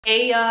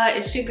Hey y'all,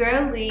 it's your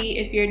girl Lee.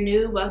 If you're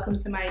new, welcome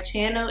to my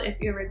channel. If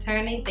you're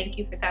returning, thank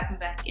you for tapping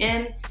back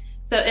in.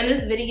 So in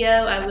this video,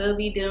 I will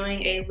be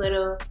doing a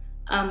little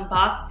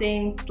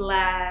unboxing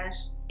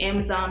 /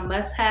 Amazon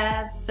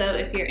must-have. So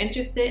if you're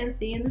interested in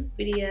seeing this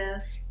video,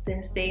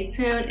 then stay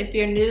tuned. If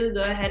you're new,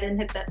 go ahead and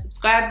hit that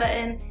subscribe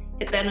button,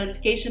 hit that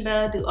notification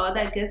bell, do all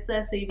that good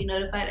stuff so you'll be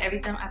notified every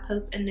time I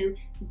post a new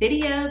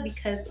video,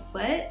 because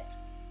what?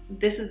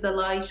 This is the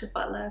law you should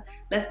follow.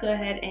 Let's go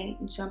ahead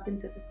and jump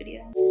into this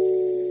video.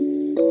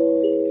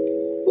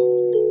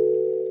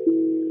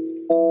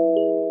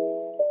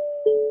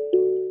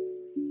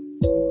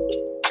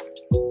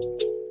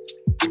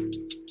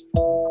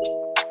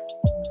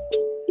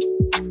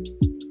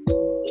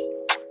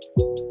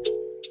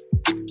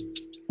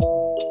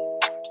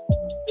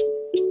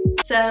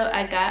 So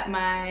I got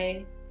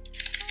my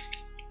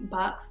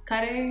box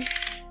cutter,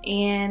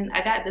 and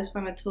I got this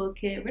from a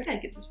toolkit. Where did I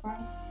get this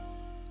from?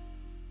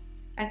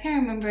 I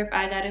can't remember if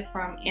I got it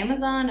from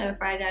Amazon or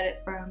if I got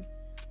it from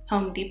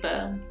Home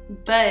Depot,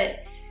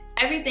 but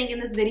everything in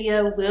this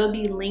video will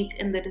be linked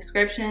in the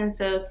description,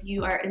 so if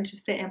you are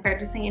interested in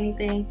purchasing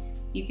anything,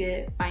 you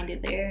can find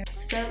it there.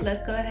 So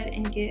let's go ahead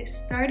and get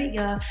started,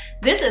 y'all.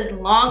 This is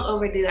long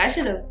overdue. I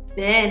should have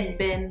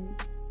been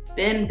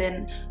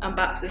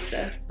unboxing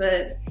stuff,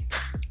 but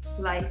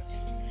life.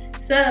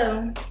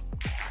 So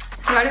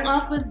starting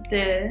off with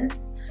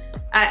this,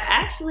 I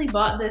actually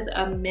bought this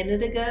a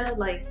minute ago,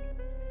 like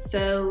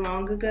so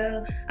long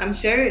ago. I'm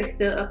sure it's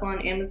still up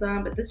on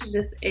Amazon, but this is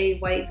just a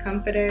white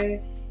comforter,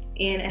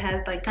 and it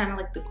has like kind of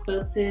like the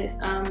quilted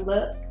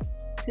look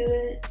to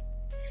it.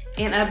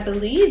 And I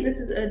believe this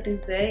is a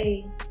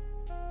duvet.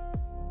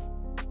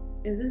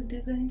 Is this a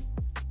duvet?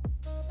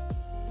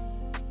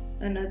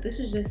 Oh no, this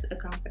is just a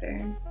comforter.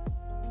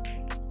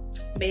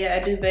 But yeah,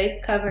 a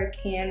duvet cover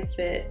can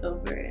fit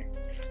over it.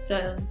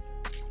 So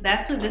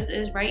that's what this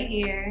is right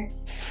here.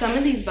 Some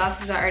of these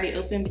boxes are already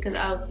open because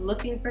I was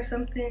looking for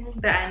something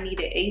that I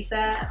needed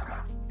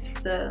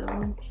ASAP.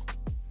 So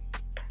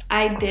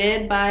I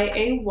did buy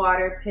a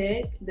water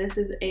pick. This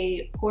is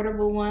a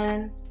portable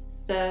one.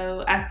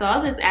 So I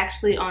saw this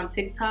actually on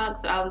TikTok,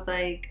 so I was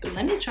like,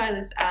 let me try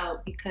this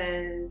out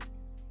because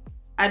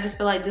I just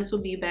feel like this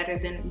would be better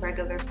than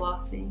regular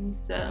flossing.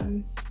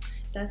 So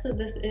that's what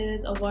this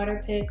is, a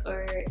water pick,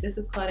 or this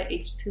is called an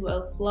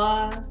H2O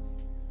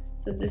floss.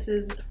 So this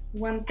is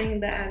one thing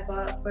that I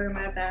bought for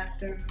my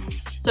bathroom.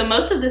 So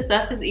most of this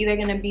stuff is either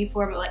gonna be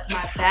for like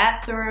my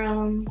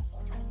bathroom,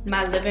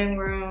 my living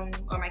room,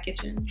 or my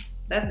kitchen.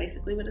 That's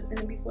basically what it's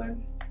gonna be for.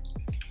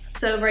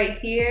 So right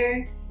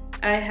here,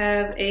 I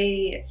have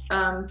a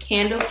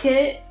candle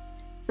kit.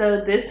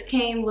 So this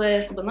came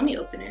with, but let me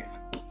open it.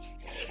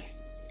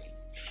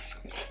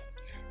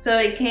 So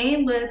it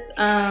came with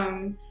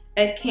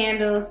a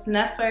candle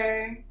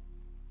snuffer,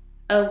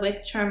 a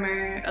wick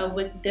trimmer, a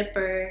wick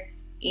dipper,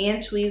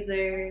 and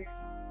tweezers,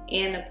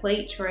 and a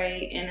plate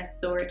tray, and a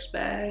storage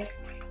bag.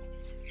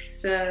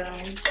 So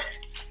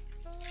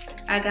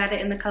I got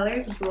it in the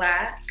colors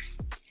black.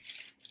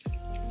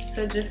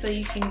 So just so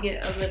you can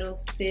get a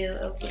little feel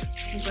of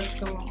what's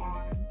going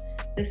on.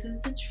 This is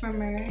the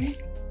trimmer.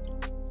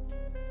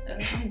 Oh,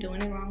 I'm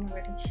doing it wrong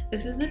already.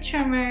 This is the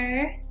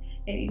trimmer,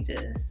 and you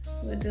just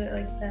would do it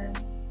like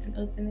that and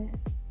open it.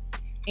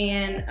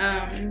 And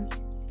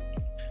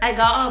I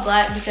got all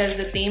black because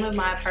the theme of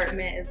my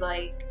apartment is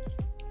like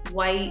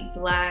white,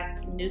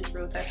 black,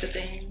 neutral type of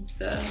thing.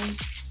 So,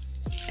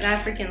 and I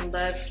freaking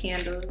love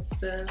candles,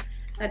 so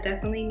I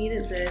definitely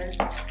needed this.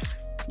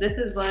 This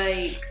is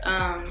like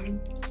a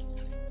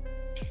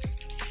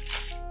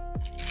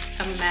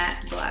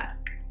matte black.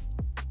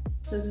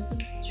 So this is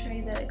the tray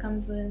that it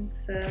comes with.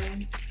 So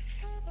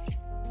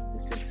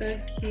this is so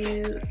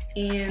cute,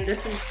 and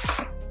this is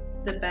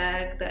the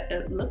bag that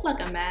it looked like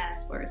a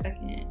mask for a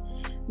second,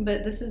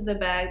 but this is the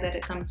bag that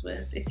it comes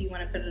with if you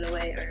want to put it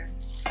away or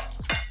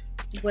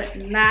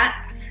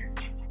whatnot.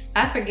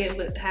 I forget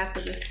what half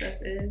of this stuff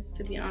is,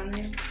 to be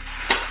honest.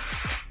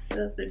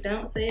 So if it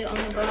don't say it on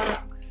the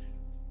box,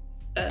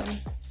 oh,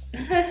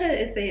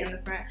 it say it in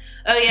the front.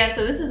 Oh yeah,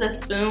 so this is a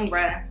spoon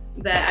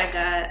rest that I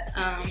got.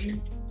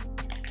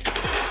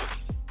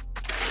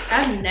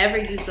 I've never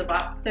used the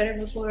box cutter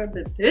before,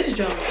 but this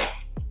joint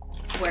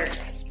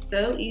works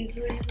so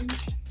easily.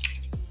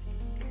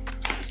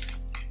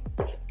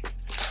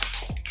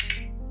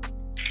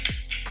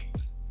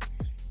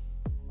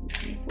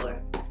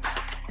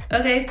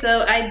 Okay,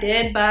 so I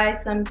did buy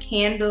some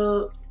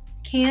candle.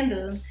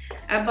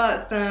 I bought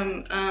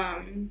some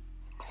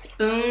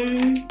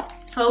spoon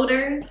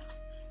holders.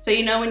 So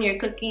you know when you're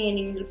cooking and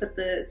you need to put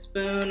the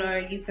spoon or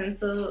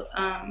utensil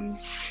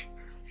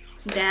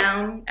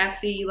down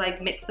after you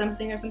like mix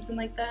something or something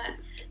like that.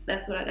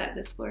 That's what I got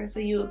this for. So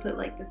you would put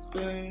like the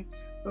spoon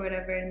or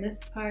whatever in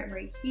this part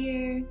right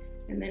here,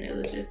 and then it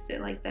would just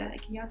sit like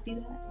that. Can y'all see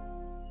that?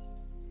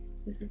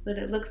 This is what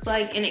it looks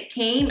like, and it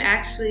came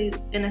actually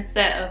in a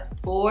set of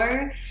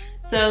 4.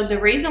 So the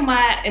reason why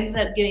I ended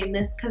up getting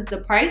this, because the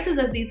prices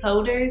of these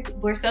holders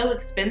were so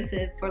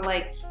expensive for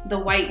like the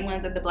white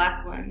ones or the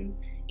black ones,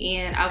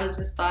 and I was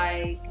just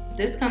like,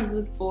 this comes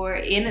with 4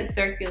 and it's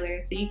circular,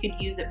 so you could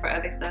use it for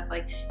other stuff.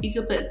 Like you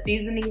could put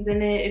seasonings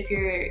in it if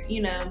you're,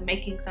 you know,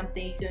 making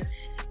something. You could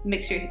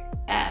mix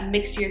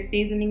your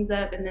seasonings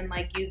up and then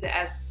like use it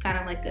as kind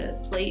of like a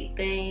plate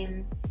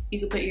thing. You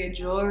could put your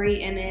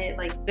jewelry in it.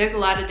 Like there's a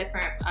lot of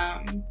different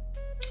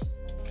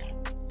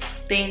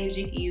things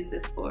you can use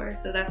this for.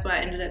 So that's why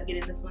I ended up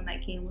getting this one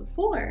that came with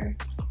 4.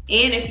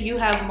 And if you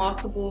have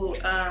multiple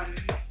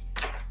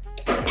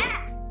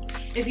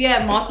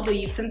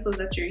utensils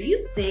that you're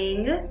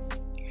using,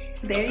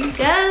 there you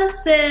go,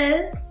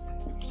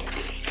 sis.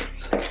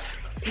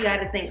 You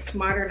gotta think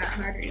smarter, not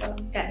harder, y'all.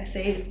 Gotta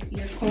save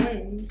your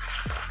coins.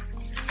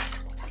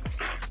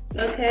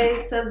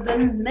 Okay, so the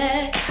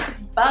next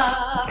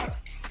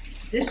box.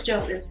 This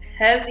joke is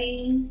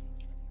heavy.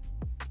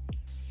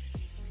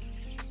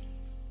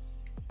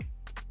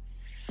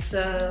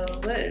 So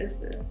what is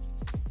this?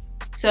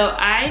 So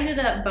I ended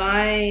up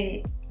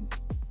buying,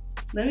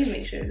 let me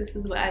make sure this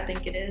is what I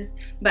think it is.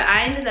 But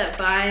I ended up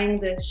buying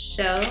this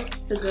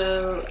shelf to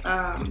go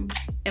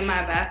in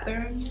my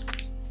bathroom.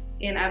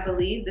 And I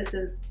believe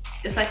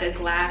it's like a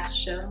glass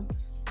shelf.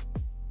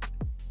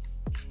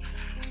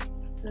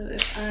 So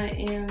if I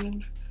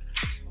am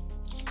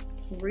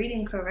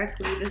reading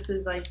correctly, this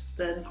is like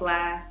the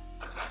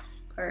glass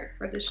part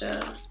for the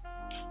shelves.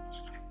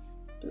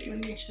 But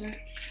let me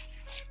check.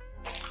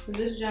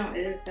 This junk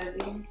is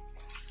heavy.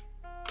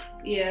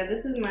 Yeah,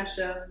 this is my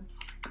shelf.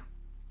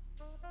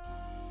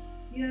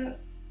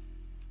 Yep.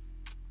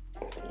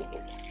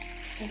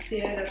 Let's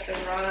see, I got the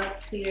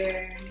rods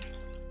here.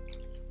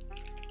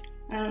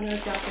 I don't know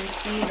if y'all can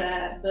see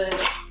that, but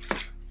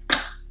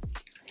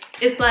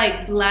it's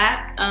like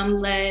black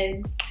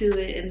legs to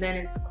it, and then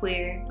it's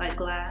clear, like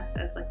glass,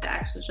 as like the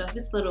actual shelf.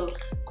 This little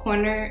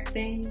corner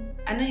thing.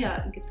 I know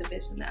y'all get the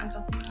vision that I'm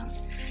talking about.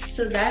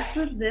 So that's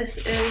what this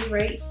is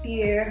right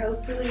here.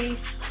 Hopefully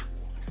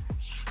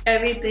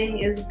everything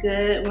is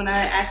good when I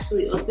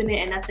actually open it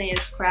and nothing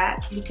is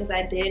cracked, because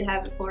I did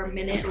have it for a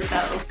minute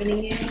without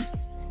opening it,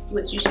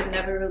 which you should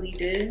never really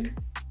do.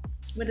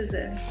 What is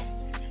this?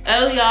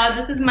 Oh y'all,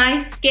 this is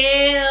my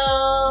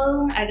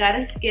scale. I got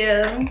a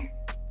scale.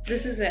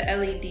 This is an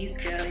LED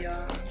scale,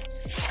 y'all.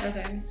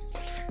 Okay.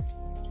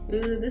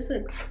 Ooh, this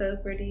looks so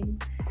pretty.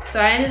 So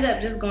I ended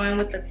up just going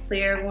with the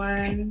clear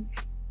one.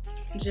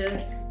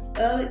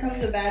 Oh, it comes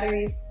with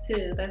batteries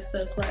too. That's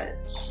so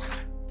clutch.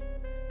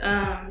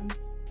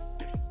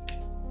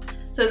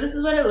 So this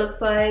is what it looks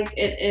like.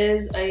 It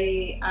is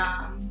a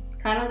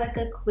kind of like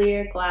a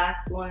clear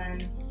glass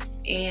one,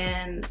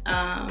 and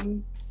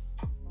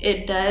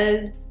it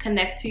does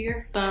connect to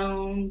your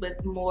phone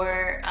with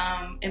more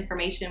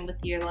information with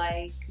your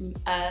like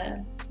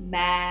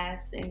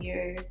mass and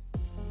your,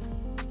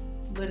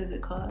 what is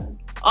it called?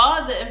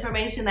 All the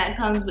information that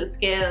comes with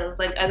scales,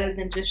 like other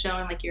than just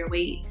showing like your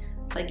weight,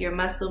 like your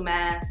muscle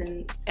mass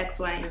and X,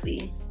 Y, and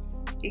Z.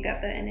 You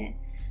got that in it.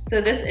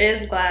 So this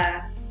is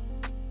glass.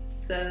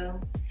 So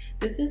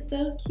this is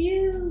so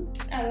cute.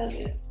 I love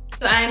it.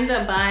 So I ended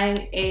up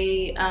buying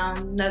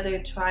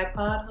another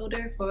tripod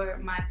holder for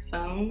my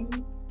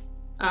phone.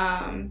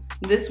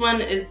 This one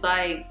is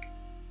like,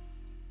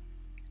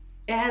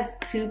 it has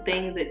 2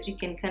 things that you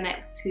can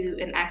connect to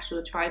an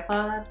actual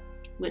tripod,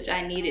 which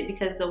I needed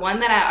because the one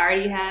that I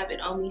already have,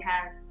 it only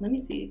has, let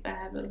me see if I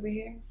have it over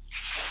here.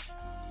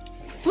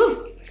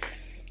 Woo!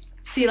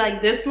 See,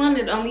 like this one,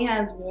 it only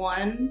has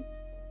 1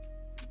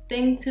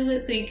 thing to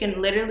it, so you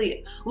can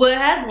literally, well, it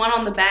has 1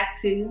 on the back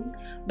too,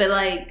 but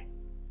like,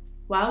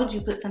 why would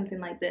you put something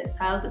like this?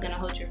 How is it gonna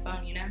hold your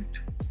phone, you know?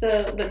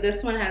 So, but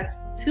this one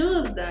has 2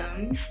 of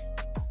them,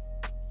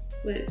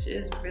 which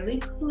is really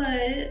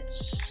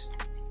clutch.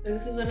 So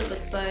this is what it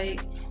looks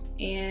like,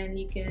 and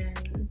you can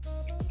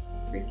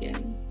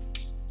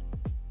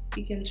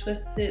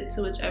twist it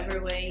to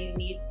whichever way you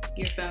need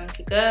your phone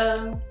to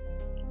go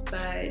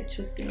by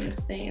twisting this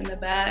thing in the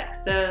back.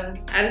 So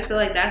I just feel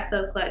like that's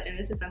so clutch, and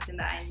this is something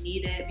that I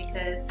needed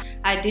because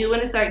I do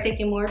want to start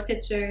taking more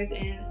pictures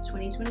in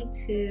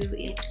 2022.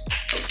 And,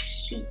 oh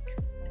shoot.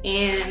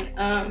 And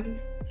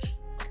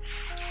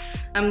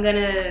I'm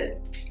gonna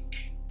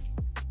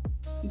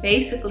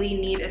basically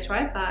need a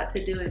tripod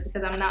to do it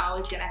because I'm not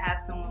always gonna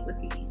have someone with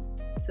me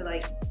to,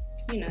 like,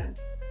 you know,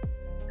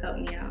 help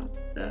me out.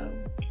 So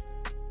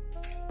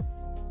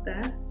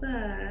that's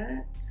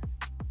that.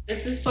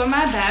 This is for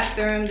my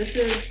bathroom. This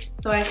is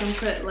so I can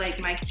put like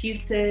my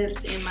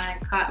Q-tips and my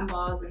cotton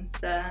balls and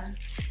stuff.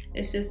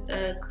 It's just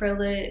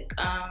acrylic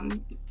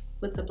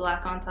with the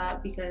black on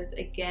top because,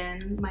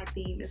 again, my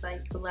theme is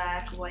like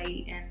black,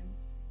 white, and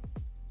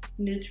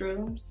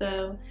neutral.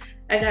 So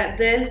I got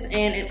this,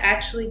 and it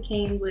actually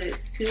came with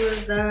 2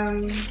 of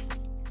them.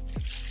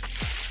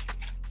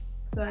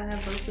 So I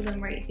have both of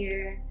them right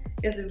here.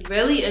 It's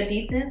really a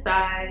decent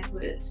size,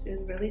 which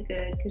is really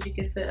good because you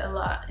can fit a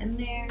lot in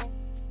there.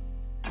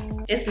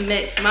 So it's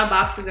mixed. My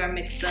boxes are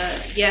mixed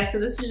up. Yeah, so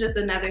this is just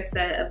another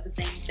set of the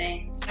same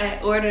thing. I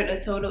ordered a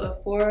total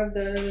of 4 of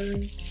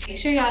those. Make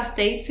sure y'all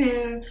stay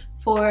tuned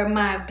for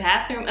my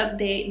bathroom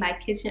update, my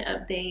kitchen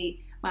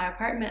update, my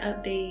apartment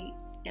update,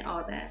 and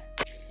all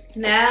that.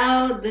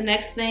 Now the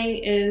next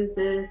thing is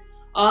this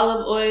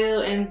olive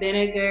oil and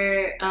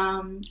vinegar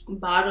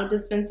bottle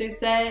dispenser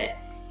set.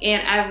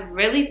 And I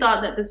really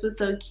thought that this was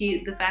so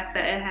cute, the fact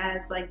that it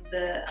has like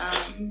the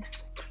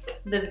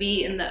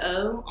V and the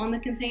O on the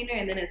container,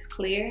 and then it's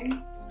clear.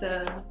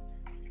 So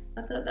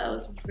I thought that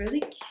was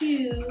really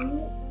cute.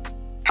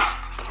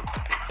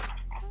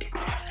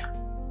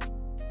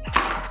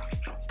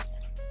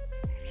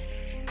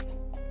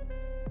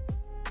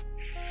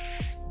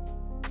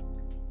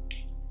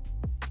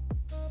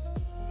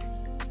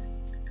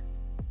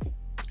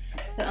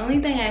 The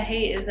only thing I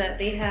hate is that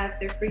they have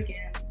their freaking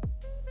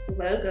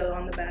logo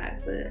on the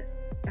back, but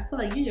I feel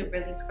like you could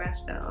really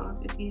scratch that off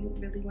if you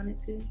really wanted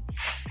to.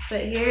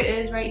 But here it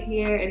is right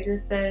here. It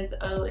just says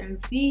O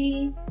and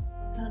V.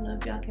 I don't know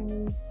if y'all can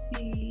really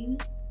see,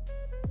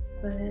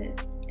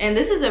 but, and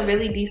this is a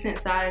really decent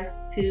size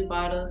too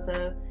bottle,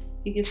 so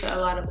you can put a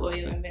lot of oil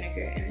and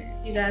vinegar in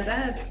it. You guys, I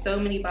have so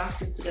many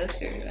boxes to go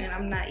through and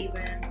I'm not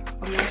even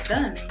almost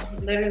done. I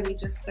literally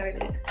just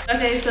started.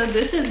 Okay, so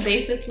this is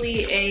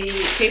basically a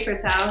paper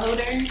towel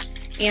holder,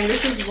 and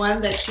this is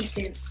one that you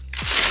can,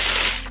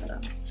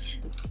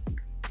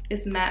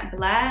 it's matte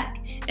black,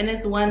 and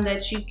it's one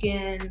that you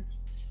can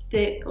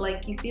stick,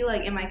 like you see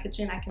like in my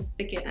kitchen, I can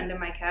stick it under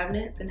my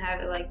cabinets and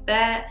have it like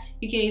that.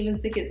 You can even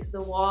stick it to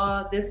the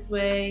wall this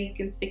way. You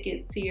can stick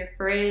it to your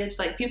fridge.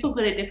 Like people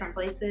put it different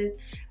places.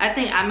 I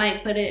think I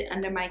might put it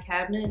under my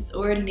cabinets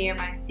or near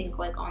my sink,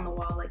 like on the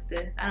wall like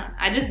this. I don't know.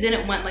 I just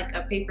didn't want like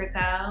a paper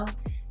towel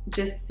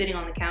just sitting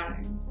on the counter,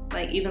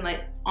 like even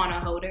like on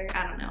a holder.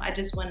 I don't know. I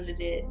just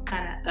wanted it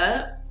kind of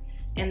up.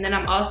 And then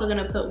I'm also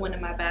gonna put one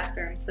in my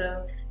bathroom.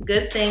 So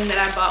good thing that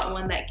I bought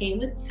one that came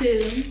with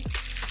two.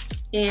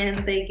 And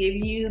they give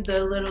you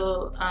the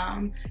little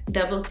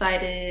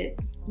double-sided,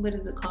 what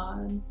is it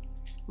called?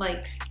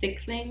 Like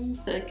stick thing,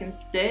 so it can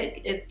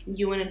stick if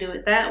you wanna do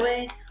it that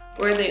way.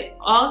 Or they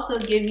also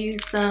give you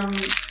some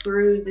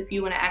screws if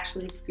you wanna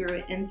actually screw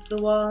it into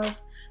the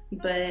walls,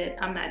 but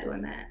I'm not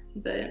doing that.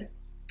 But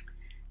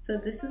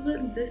so this is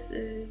what this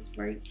is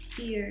right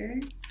here.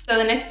 So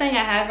the next thing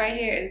I have right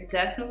here is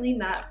definitely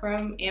not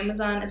from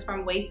Amazon, it's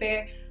from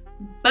Wayfair.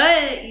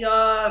 But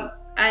y'all,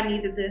 I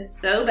needed this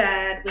so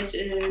bad, which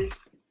is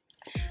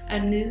a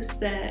new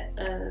set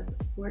of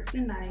forks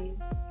and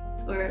knives,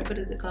 or what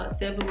is it called,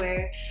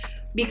 silverware,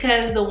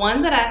 because the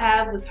ones that I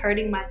have was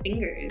hurting my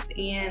fingers,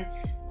 and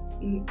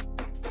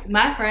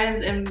my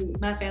friends and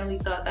my family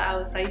thought that I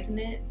was sizing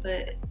it,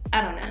 but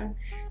I don't know.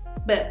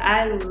 But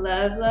I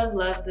love, love,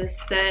 love this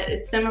set.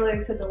 It's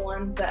similar to the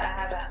ones that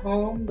I have at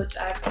home, which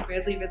I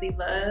really, really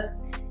love.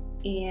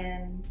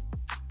 And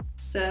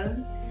so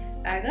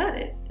I got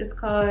it. It's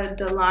called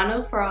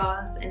Delano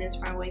Frost and it's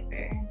from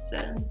Wayfair.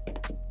 So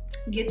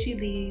get you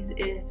these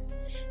if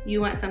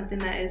you want something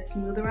that is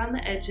smooth around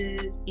the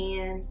edges,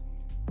 and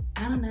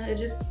I don't know, it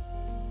just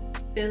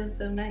feels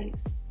so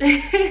nice.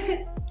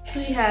 So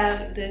we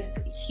have this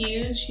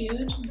huge,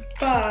 huge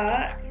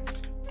box,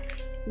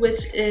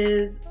 which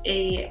is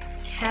a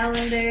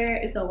calendar.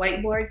 It's a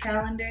whiteboard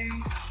calendar,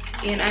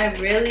 and I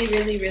really,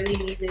 really, really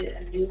needed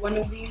a new one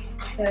of these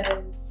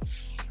because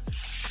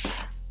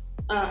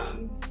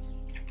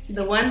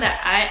the one that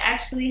I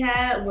actually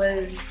had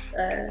was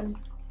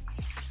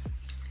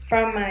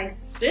from my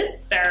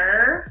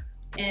sister,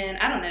 and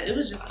I don't know, it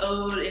was just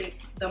old, and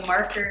the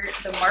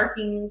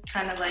markings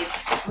kind of like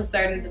was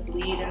starting to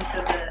bleed into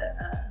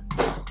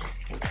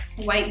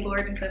the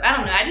whiteboard and stuff. I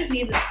don't know, I just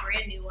needed a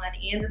brand new one,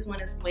 and this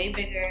one is way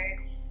bigger,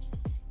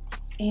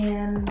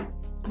 and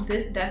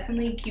this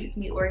definitely keeps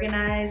me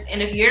organized.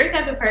 And if you're the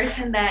type of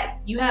person that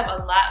you have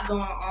a lot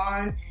going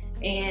on,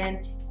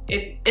 and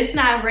if it's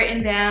not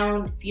written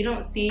down, if you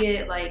don't see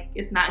it, like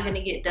it's not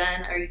gonna get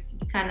done, or you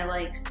kind of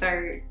like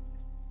start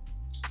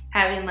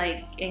having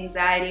like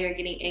anxiety or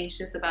getting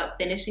anxious about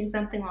finishing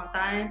something on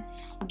time,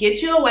 get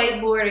you a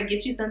whiteboard or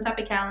get you some type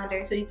of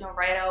calendar so you can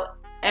write out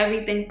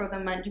everything for the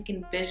month. You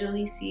can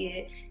visually see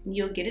it and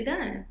you'll get it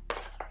done.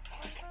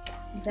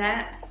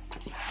 That's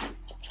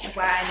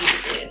why I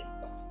needed it.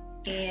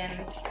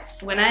 And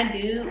when I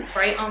do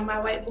write on my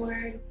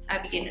whiteboard, I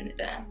be getting it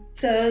done.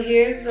 So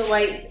here's the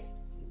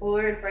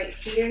whiteboard right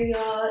here,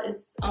 y'all.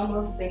 It's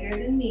almost bigger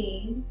than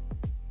me,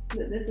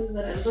 but this is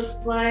what it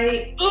looks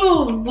like.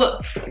 Ooh!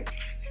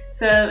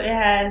 So it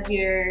has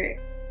your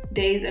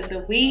days of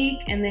the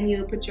week, and then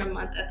you put your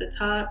month at the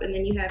top, and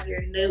then you have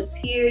your notes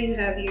here, you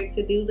have your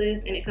to-do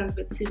list, and it comes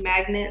with 2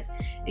 magnets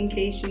in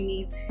case you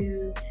need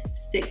to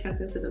stick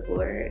something to the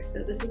board.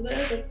 So this is what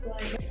it looks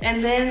like.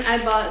 And then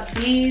I bought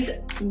these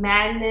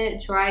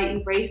magnet dry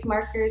erase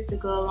markers to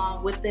go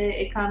along with it.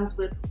 It comes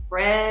with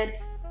red,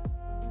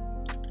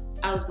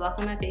 I was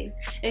blocking my face.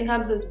 It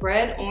comes with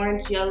red,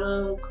 orange,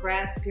 yellow,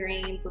 grass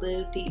green,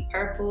 blue, deep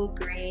purple,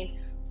 green,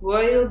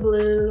 royal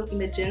blue,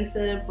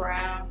 magenta,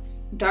 brown,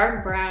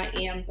 dark brown,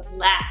 and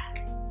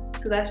black.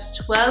 So that's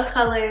 12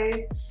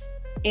 colors.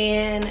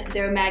 and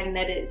they're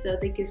magnetic, so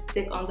they can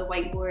stick on the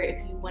whiteboard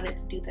if you wanted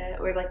to do that,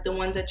 or like the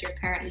ones that you're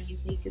currently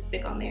using, you can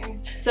stick on there.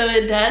 So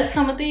it does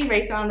come with the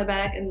eraser on the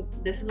back, and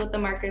this is what the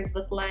markers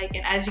look like.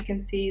 And as you can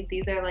see,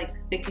 these are like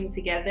sticking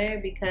together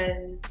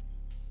because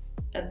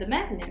of the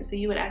magnet, so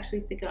you would actually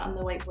stick it on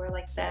the whiteboard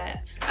like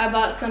that. I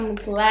bought some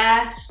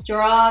glass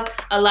straws.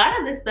 A lot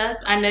of this stuff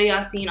I know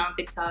y'all seen on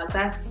TikTok.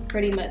 That's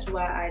pretty much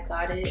why I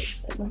got it.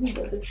 Let me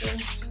go this way.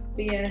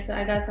 But yeah, so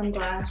I got some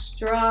glass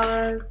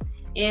straws,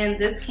 and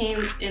this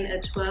came in a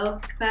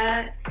 12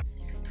 pack.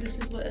 This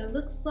is what it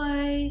looks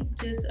like.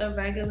 Just a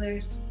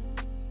regular,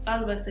 I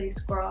was about to say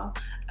straw,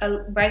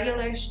 a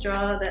regular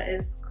straw that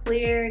is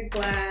clear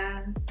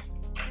glass.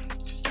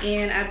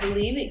 And I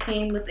believe it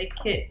came with a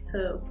kit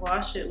to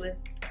wash it with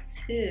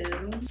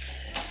too.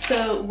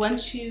 So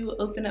once you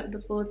open up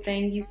the full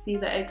thing, you see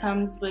that it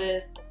comes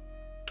with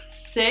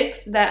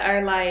 6 that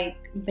are like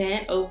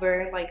bent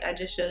over like I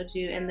just showed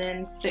you, and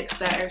then 6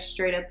 that are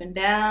straight up and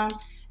down.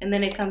 And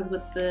then it comes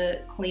with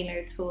the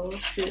cleaner tool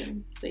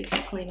too, so you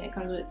can clean it. It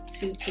comes with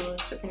 2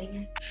 tools to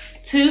clean.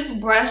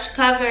 Toothbrush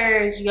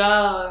covers,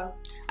 y'all.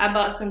 I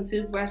bought some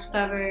toothbrush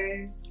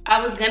covers.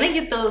 I was gonna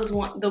get those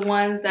the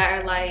ones that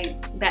are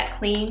like that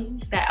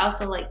clean, that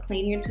also like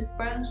clean your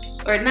toothbrush,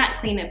 or not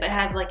clean it, but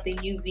have like the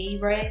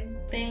UV ray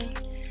thing.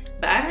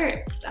 But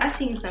I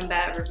seen some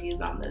bad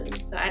reviews on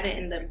those, so I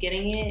didn't end up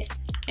getting it,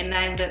 and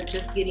I ended up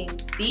just getting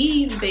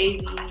these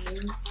babies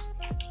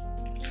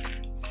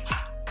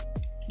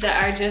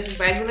that are just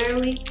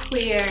regularly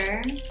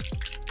clear.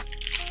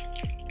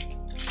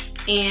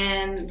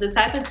 And the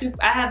type of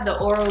I have the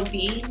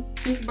Oral-B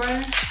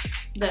toothbrush,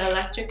 the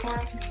electric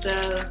one,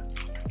 so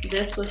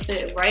this will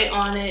fit right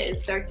on it.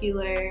 It's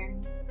circular,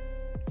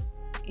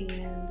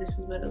 and this is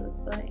what it looks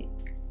like.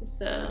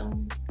 So,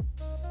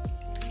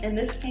 and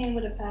this came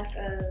with a pack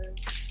of,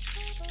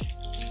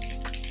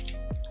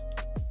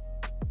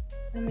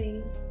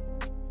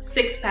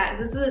 6 pack.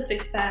 This is a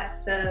 6 pack,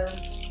 so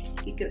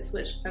you can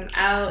switch them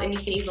out, and you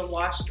can even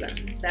wash them.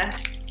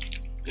 That's,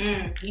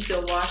 you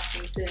can wash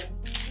them too.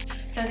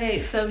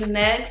 Okay, so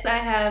next I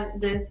have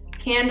this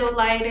candle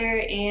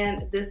lighter,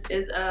 and this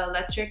is an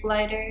electric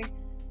lighter.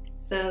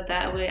 So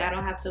that way I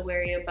don't have to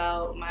worry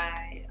about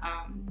my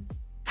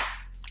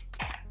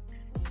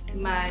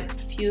my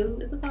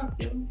fuel, is it called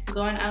fuel?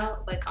 Going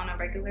out like on a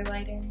regular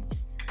lighter,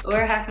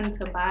 or having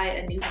to buy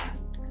a new one,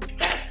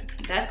 because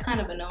that's kind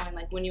of annoying,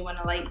 like when you want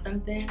to light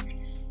something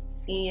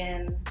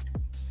and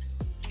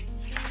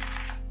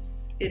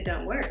it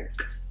don't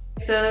work.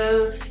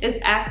 So it's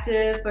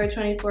active for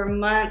 24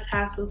 months,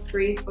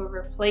 hassle-free for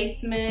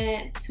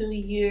replacement,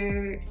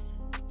 2-year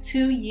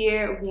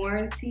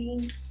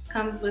warranty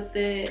comes with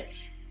it.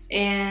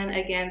 And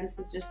again, this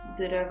is just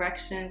the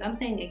directions. I'm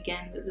saying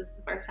again, but this is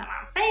the first time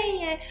I'm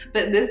saying it.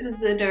 But this is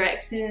the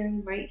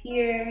directions right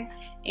here.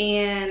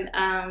 And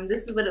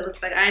this is what it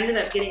looks like. I ended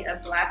up getting a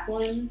black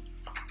one.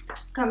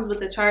 Comes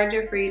with a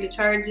charger for you to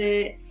charge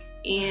it.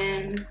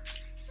 And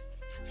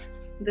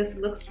this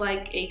looks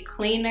like a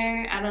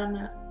cleaner. I don't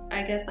know.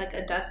 I guess like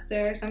a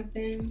duster or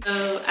something.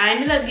 So I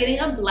ended up getting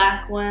a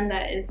black one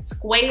that is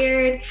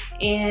squared,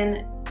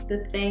 and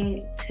the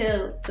thing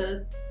tilts.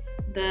 So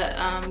the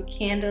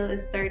candle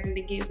is starting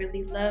to get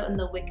really low and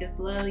the wick is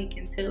low. You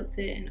can tilt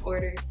it in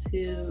order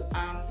to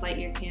light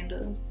your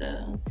candle.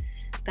 So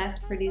that's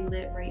pretty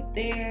lit right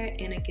there.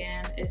 And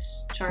again,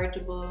 it's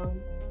chargeable,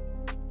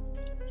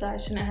 so I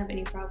shouldn't have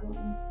any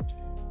problems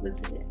with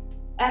it.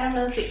 I don't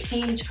know if it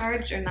came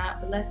charged or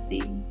not, but let's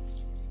see.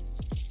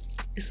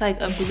 It's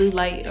like a blue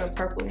light or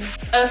purple.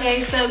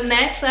 Okay, so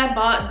next I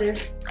bought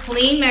this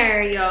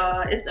cleaner,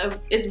 y'all.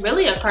 It's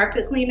really a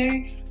carpet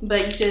cleaner,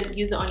 but you should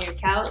use it on your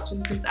couch.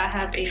 And since I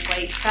have a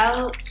white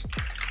couch,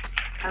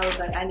 I was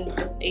like, I need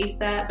this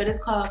ASAP. But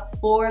it's called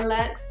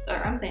Folex, or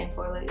I'm saying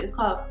Folex. It's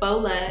called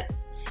Folex,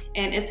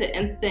 and it's an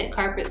instant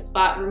carpet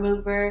spot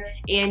remover.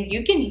 And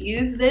you can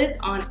use this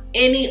on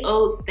any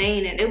old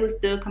stain, and it will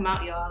still come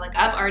out, y'all. Like,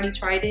 I've already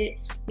tried it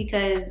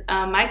because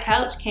my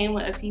couch came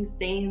with a few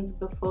stains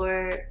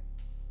before,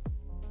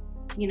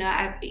 you know,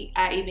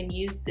 I even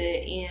used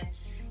it, and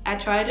I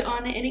tried it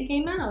on it and it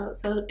came out.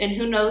 So, and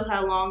who knows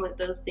how long that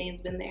those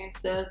stains been there.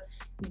 So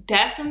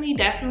definitely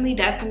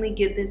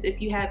get this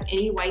if you have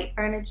any white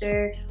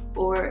furniture,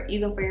 or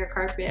even for your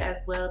carpet as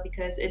well,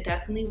 because it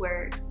definitely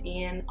works.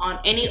 And on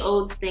any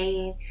old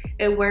stain,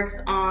 it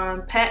works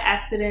on pet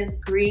accidents,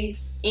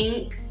 grease,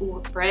 ink,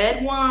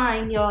 red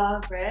wine,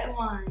 y'all, red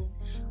wine,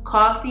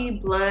 coffee,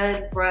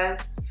 blood,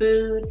 breath,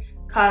 food,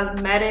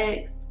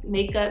 cosmetics,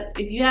 makeup.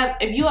 If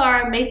you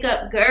are a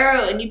makeup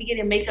girl and you be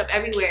getting makeup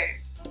everywhere,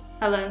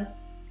 hello,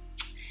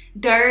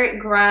 dirt,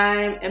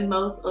 grime, and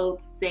most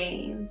old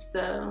stains.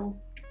 So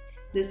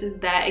this is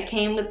that. It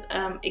came with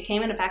it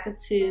came in a pack of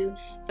 2,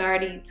 so I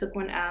already took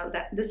one out.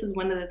 This is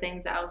one of the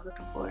things that I was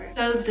looking for.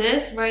 So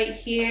this right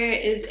here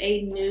is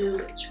a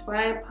new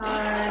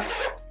tripod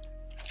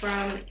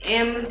from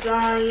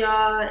Amazon,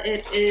 y'all.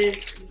 It is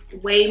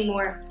way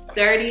more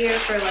sturdier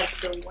for like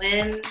the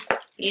wind,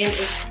 and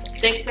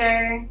it's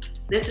thicker.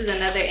 This is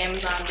another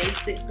Amazon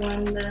Basics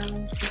one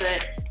though,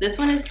 but this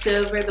one is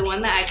silver. The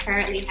one that I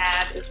currently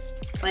have is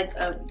like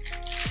a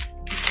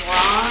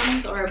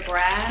bronze or a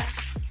brass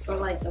or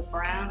like a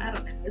brown, I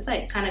don't know. It's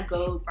like kind of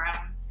gold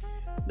brown.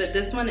 But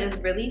this one is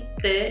really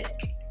thick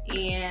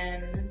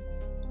and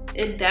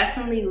it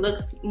definitely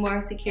looks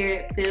more secure,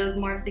 it feels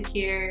more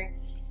secure,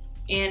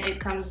 and it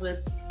comes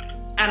with,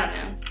 I don't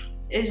know,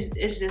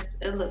 it's just,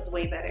 it looks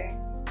way better.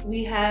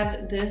 We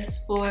have this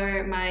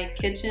for my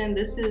kitchen.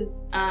 This is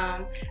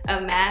a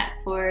mat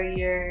for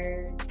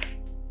your,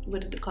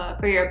 what is it called?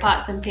 For your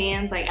pots and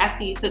pans. Like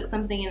after you cook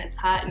something and it's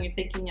hot and you're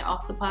taking it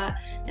off the pot,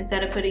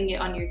 instead of putting it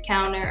on your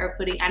counter or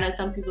putting, I know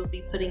some people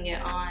be putting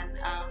it on,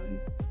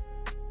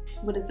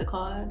 what is it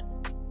called?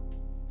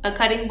 A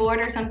cutting board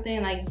or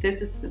something. Like this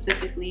is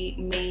specifically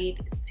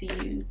made to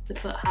use to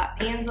put hot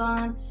pans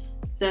on.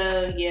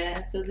 So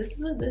yeah, so this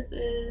is what this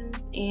is,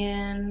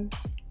 and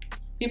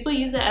people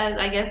use it as,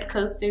 I guess,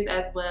 coasters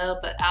as well,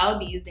 but I'll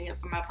be using it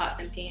for my pots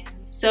and pans.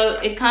 So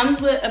it comes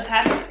with a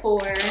pack of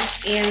 4,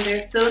 and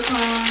they're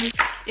silicone.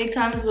 It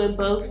comes with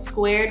both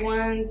squared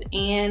ones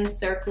and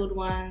circled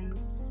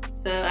ones.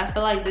 So I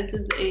feel like this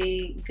is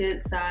a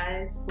good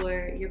size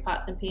for your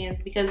pots and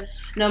pans, because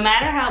no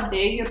matter how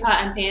big your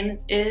pot and pan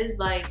is,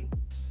 like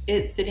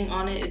it's sitting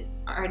on it, it's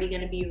already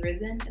gonna be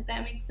risen, if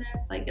that makes sense,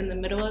 like in the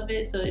middle of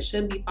it. So it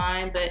should be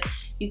fine, but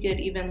you could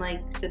even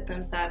like sit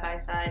them side by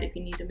side if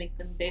you need to make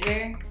them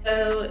bigger.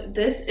 So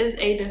this is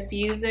a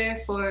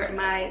diffuser for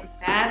my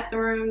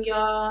bathroom,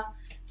 y'all.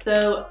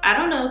 So I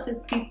don't know if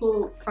it's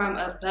people from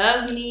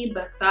above me,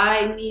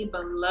 beside me,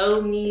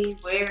 below me,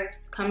 where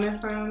it's coming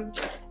from,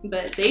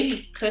 but they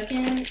be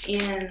cooking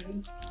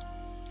and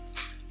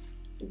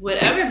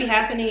whatever be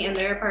happening in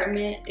their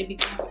apartment, it be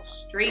coming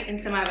straight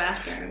into my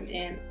bathroom,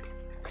 and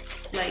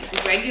like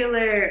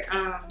regular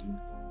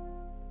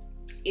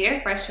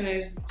air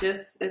fresheners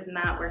just is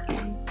not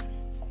working.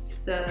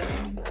 So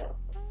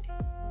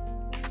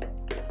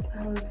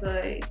I was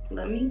like,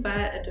 let me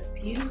buy a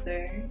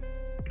diffuser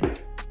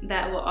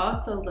that will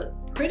also look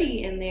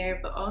pretty in there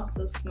but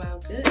also smell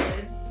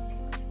good.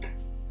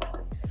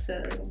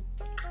 So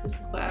this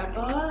is what I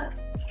bought.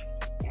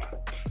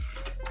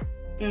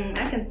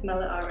 I can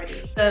smell it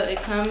already. So it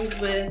comes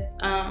with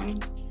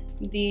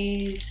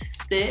these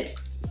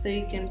sticks so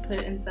you can put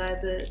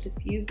inside the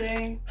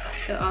diffuser.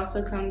 It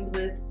also comes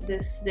with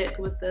this stick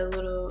with the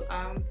little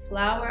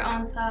flower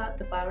on top.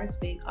 The flower is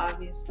fake,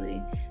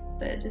 obviously,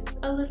 but just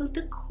a little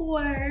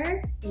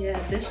decor. Yeah,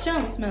 this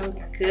junk smells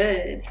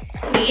good.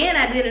 And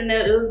I didn't know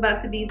it was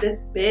about to be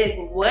this big.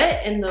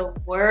 What in the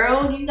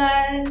world, you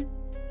guys?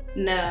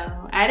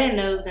 No, I didn't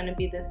know it was gonna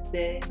be this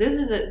big. This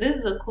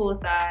is a cool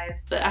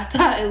size, but I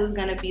thought it was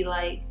gonna be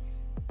like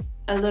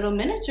a little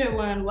miniature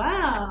one.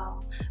 Wow.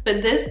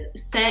 But this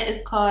scent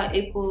is called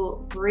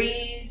April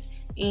Breeze,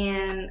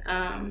 and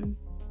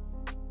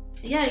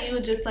yeah, you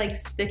would just like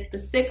stick the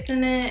sticks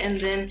in it, and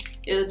then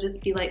it would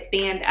just be like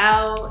fanned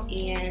out,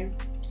 and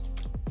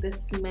the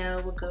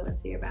smell will go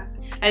into your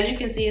bathroom. As you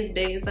can see, it's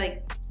big. It's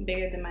like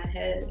bigger than my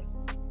head.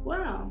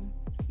 Wow.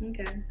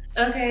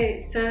 Okay,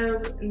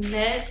 so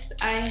next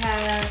I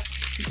have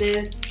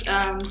this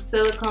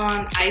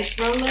silicone ice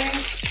roller,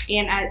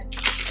 and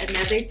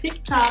another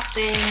TikTok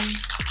thing.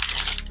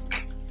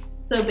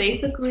 So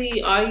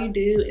basically all you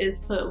do is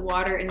put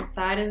water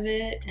inside of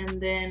it,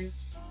 and then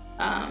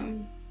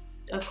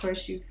of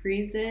course you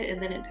freeze it,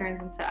 and then it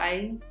turns into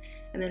ice,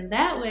 and then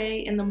that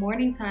way in the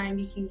morning time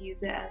you can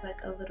use it as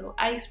like a little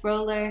ice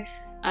roller.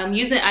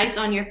 Using ice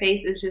on your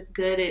face is just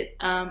good. It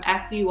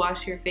after you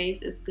wash your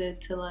face, it's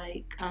good to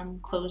like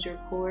close your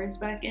pores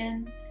back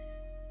in.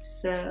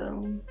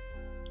 So,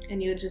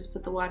 and you would just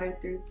put the water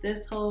through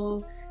this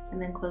hole and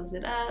then close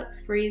it up,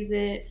 freeze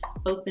it,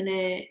 open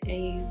it,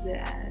 and use it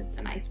as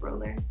an ice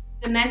roller.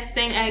 The next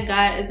thing I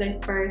got is a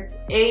first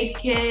aid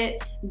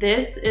kit.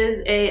 This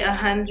is a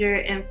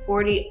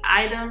 140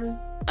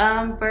 items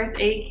first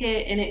aid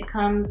kit, and it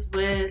comes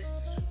with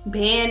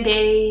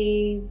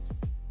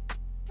Band-Aids,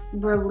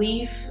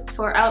 relief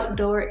for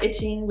outdoor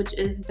itching, which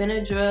is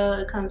Benadryl.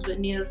 It comes with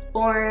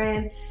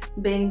Neosporin,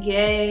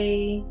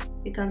 Bengay,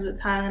 it comes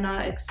with Tylenol,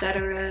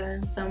 etc.,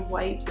 some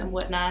wipes and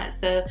whatnot.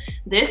 So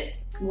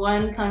this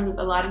one comes with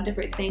a lot of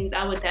different things.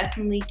 I would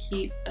definitely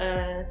keep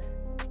a,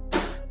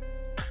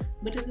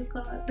 what is this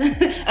called?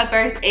 A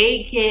first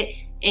aid kit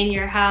in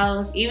your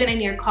house, even in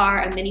your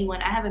car, a mini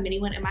one. I have a mini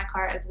one in my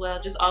car as well.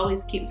 Just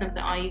always keep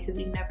something on you, because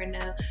you never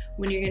know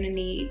when you're gonna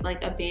need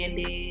like a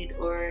Band-Aid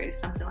or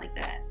something like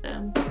that.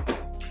 So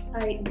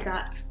I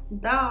got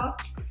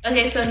that.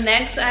 Okay, so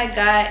next I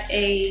got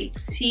a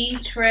tea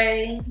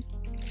tray.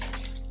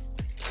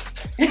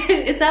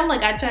 It sounds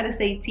like I try to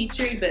say tea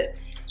tree, but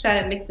try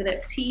to mix it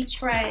up. Tea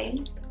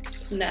tray.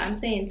 No, I'm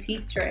saying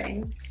tea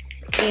tray.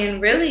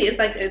 And really it's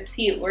like a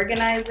tea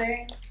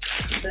organizer,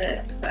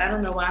 but so I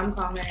don't know why I'm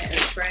calling it a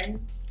tray.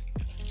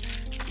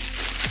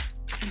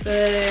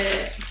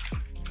 But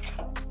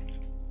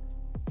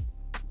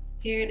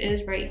here it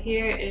is right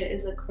here. It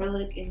is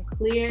acrylic and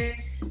clear.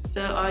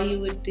 So all you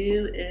would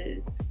do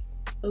is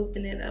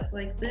open it up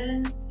like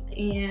this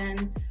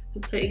and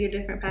put your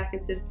different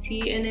packets of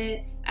tea in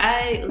it.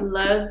 I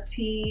love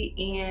tea,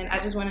 and I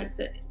wanted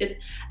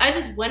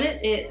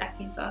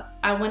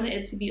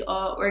it to be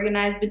all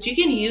organized. But you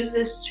can use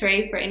this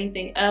tray for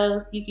anything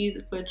else. You can use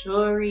it for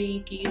jewelry,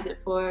 you can use it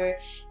for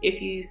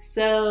if you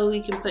sew,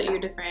 you can put your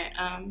different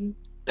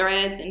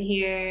threads in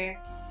here.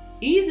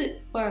 You use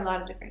it for a lot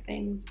of different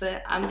things,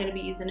 but I'm gonna be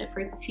using it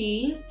for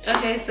tea.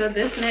 Okay, so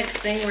this next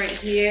thing right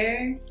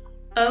here,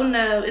 oh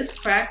no, it's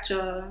cracked,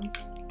 y'all.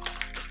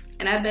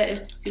 And I bet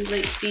it's too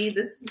late. See,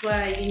 this is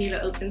why you need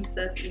to open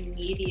stuff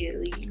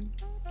immediately.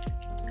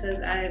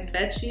 Because I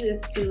bet you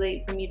it's too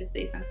late for me to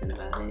say something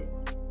about it.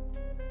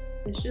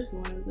 It's just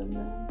one of them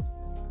though.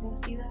 Y'all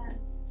see that?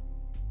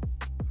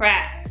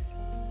 Cracked.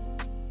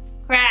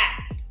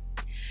 Cracked.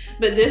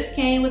 But this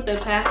came with a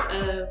pack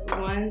of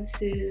 1,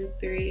 2,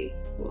 3,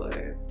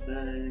 4,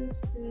 5,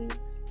 6,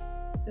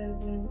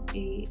 7,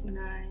 8,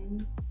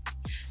 9.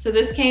 So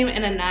this came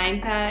in a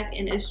 9-pack,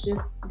 and it's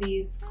just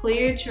these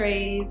clear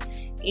trays.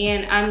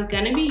 And I'm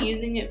gonna be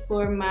using it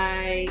for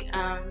my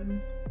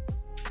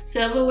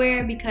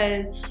silverware,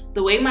 because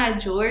the way my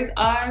drawers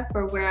are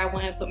for where I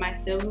want to put my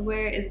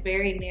silverware is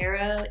very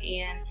narrow,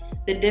 and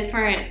the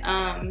different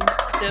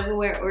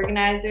silverware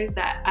organizers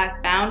that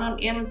I found on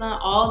Amazon,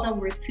 all of them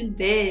were too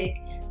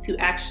big to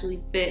actually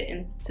fit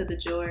into the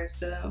drawer.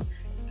 So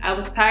I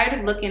was tired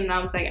of looking, and I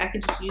was like, I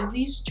could just use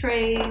these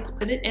trays,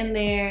 put it in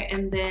there,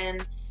 and then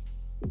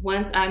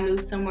once I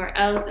move somewhere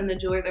else and the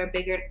drawers are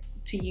bigger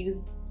to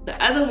use the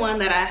other one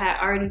that I had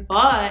already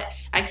bought,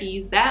 I could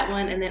use that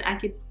one, and then I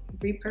could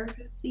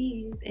repurpose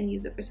these and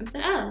use it for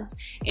something else.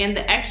 And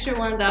the extra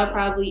ones I'll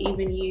probably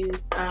even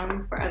use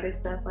for other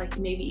stuff, like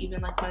maybe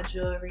even like my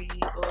jewelry,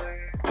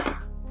 or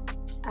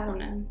I don't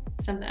know,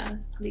 something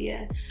else. But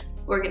yeah,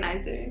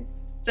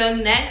 organizers. So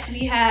next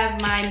we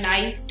have my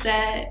knife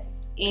set,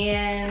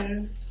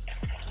 and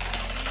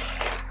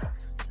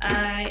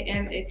I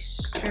am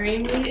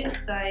extremely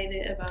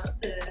excited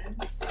about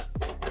this.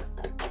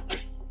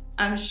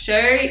 I'm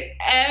sure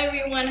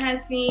everyone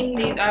has seen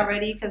these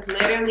already, because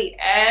literally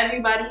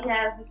everybody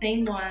has the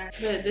same one.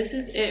 But this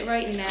is it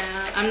right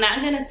now. I'm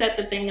not gonna set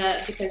the thing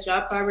up because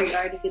y'all probably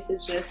already get the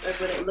gist of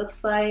what it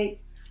looks like.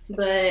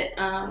 But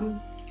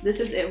this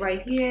is it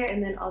right here,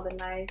 and then all the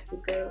knives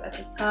will go at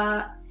the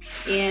top.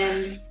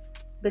 And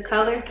the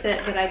color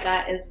set that I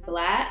got is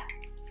black,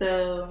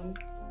 so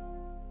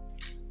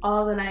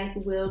all the knives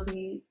will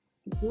be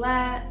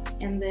black.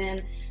 And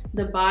then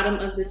the bottom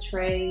of the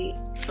tray,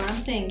 or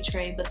I'm saying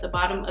tray, but the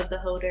bottom of the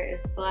holder is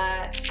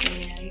black,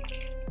 and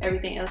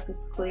everything else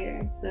is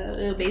clear. So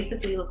it'll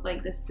basically look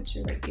like this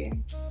picture right here.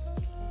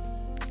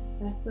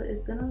 That's what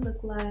it's gonna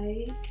look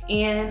like.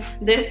 And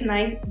this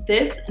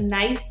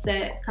knife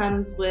set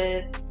comes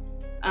with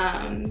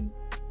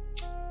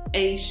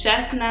a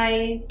chef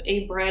knife,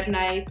 a bread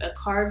knife, a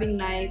carving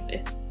knife,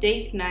 a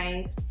steak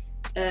knife,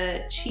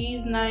 a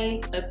cheese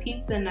knife, a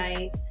pizza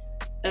knife,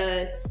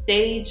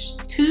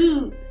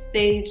 two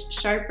stage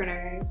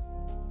sharpeners,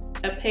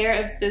 a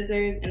pair of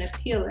scissors, and a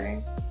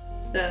peeler.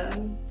 So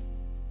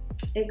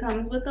it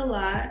comes with a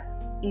lot,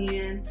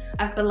 and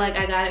I feel like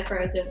I got it for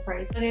a good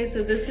price. Okay,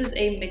 so this is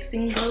a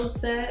mixing bowl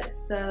set.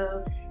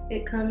 So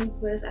it comes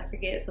with, I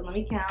forget, so let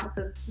me count.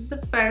 So this is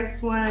the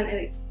first one,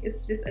 and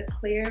it's just a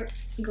clear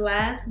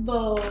glass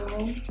bowl.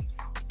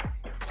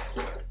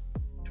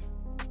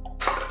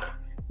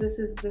 This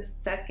is the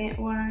second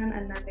one,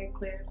 another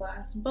clear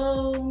glass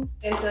bowl.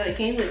 And so it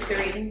came with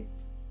 3.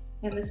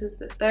 And this is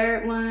the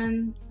third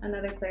one,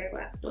 another clear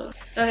glass bowl.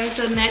 Okay,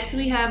 so next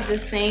we have the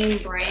same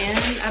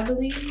brand, I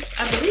believe.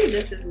 I believe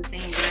this is the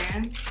same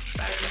brand, if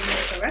I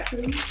remember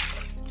correctly.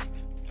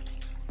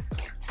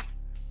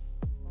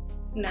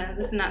 No,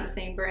 this is not the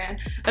same brand.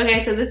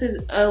 Okay, so this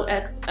is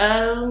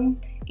OXO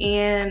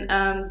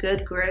and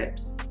Good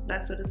Grips.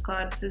 That's what it's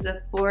called. This is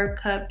a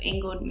 4-cup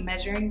angled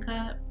measuring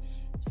cup.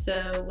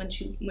 So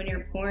when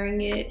you're pouring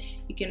it,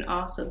 you can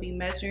also be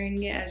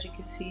measuring it. As you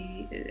can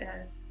see, it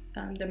has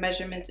the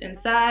measurements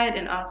inside,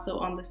 and also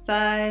on the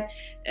side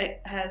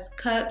it has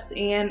cups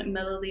and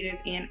milliliters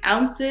and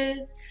ounces.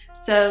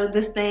 So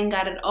this thing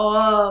got it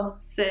all,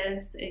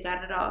 sis. It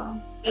got it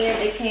all. And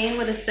it came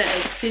with a set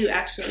of 2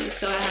 actually.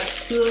 So I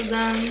have 2 of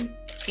them,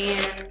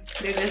 and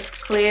they're just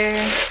clear.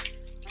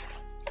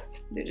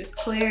 They're just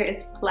clear.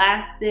 It's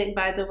plastic,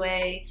 by the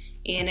way,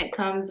 and it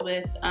comes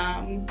with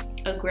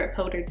a grip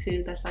holder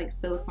too. That's like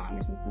silicone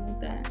or something like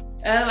that.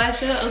 Oh, I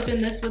should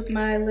open this with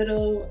my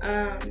little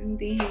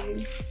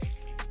these.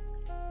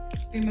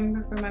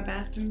 Remember for my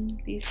bathroom,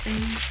 these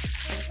things,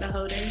 like the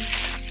holders.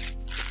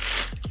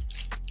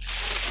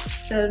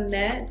 So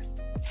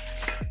next,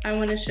 I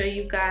want to show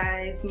you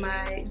guys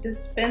my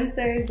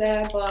dispensers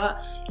that I bought.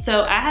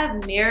 So I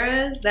have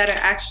mirrors that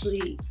are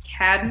actually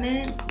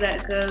cabinets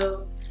that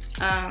go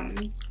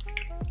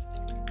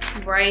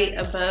right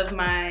above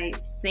my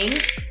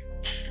sink.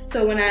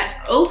 So when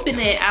I open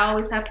it, I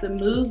always have to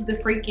move the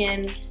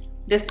freaking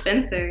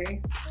dispenser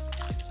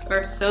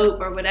or soap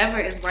or whatever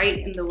is right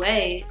in the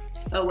way.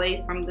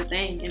 away from the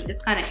thing, and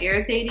it's kind of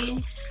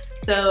irritating.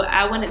 So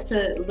I wanted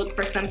to look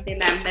for something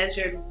that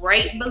measured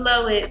right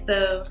below it,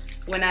 so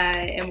when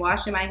I am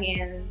washing my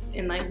hands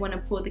and like want to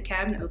pull the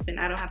cabinet open,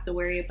 I don't have to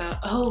worry about,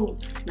 oh,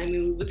 let me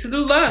move it to the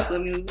left,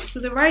 let me move it to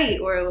the right,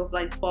 or it will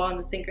like fall in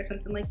the sink or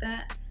something like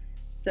that.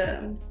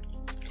 So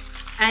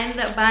I ended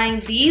up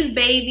buying these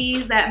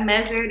babies that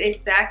measured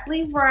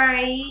exactly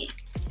right,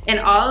 and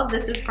all of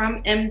this is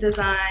from M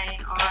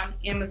Design on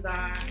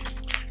Amazon.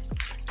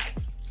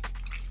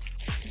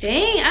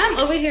 Dang, I'm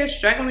over here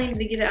struggling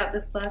to get it out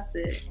this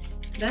plastic.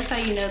 That's how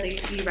you know they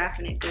be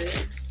wrapping it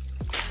good.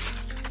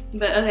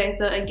 But okay,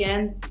 so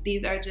again,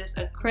 these are just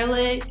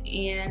acrylic,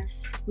 and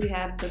we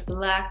have the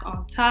black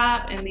on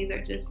top, and these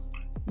are just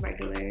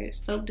regular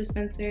soap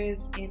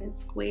dispensers, and it's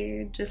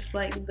squared just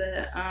like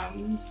the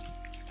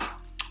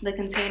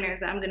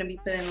containers that I'm gonna be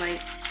putting like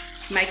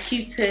my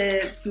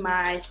Q-tips,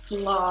 my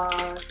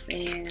floss,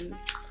 and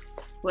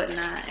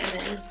whatnot. And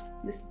then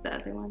this is the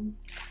other one.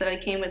 So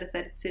it came with a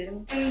set of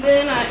 2. And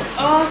then I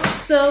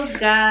also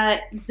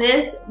got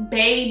this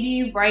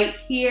baby right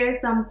here,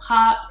 some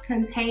pop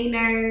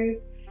containers.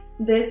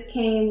 This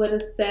came with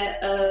a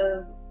set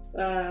of,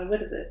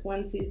 what is this?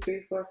 1, 2,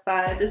 3, 4,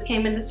 5. This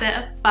came in a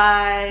set of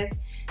 5.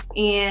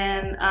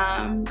 And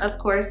of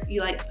course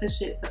you like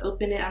push it to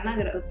open it. I'm not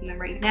gonna open them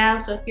right now.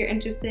 So if you're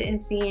interested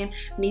in seeing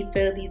me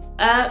fill these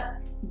up,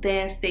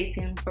 then stay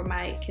tuned for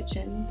my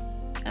kitchen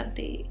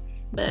update.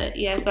 But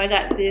yeah, so I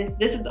got this.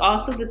 This is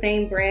also the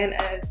same brand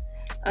as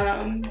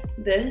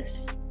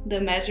the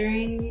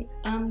measuring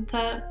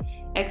cup,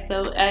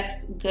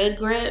 XOX Good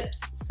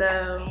Grips.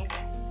 So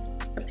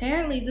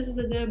apparently this is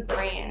a good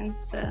brand.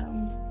 So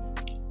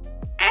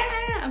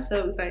I'm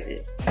so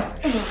excited.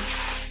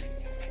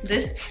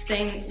 This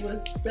thing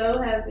was so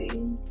heavy.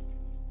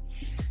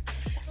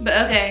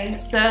 But okay,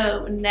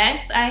 so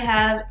next I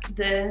have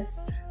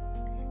this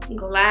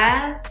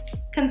glass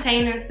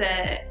container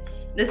set.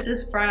 This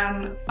is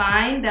from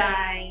Fine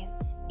Dine,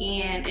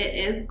 and it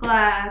is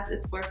glass.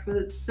 It's for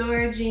food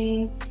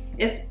storaging.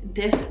 It's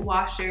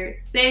dishwasher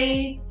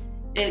safe.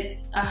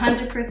 It's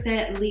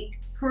 100% leak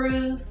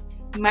proof,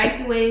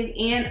 microwave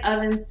and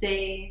oven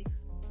safe,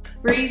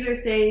 freezer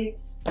safe,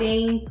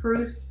 stain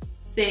proof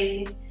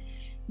safe,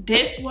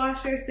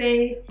 dishwasher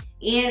safe,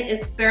 and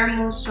it's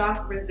thermal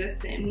shock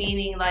resistant,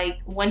 meaning like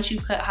once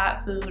you put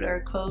hot food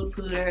or cold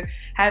food or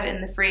have it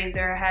in the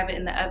freezer or have it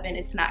in the oven,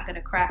 it's not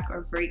gonna crack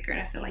or break or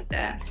nothing like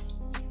that.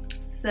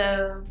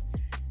 So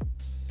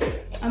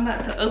I'm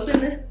about to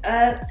open this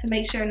up to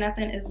make sure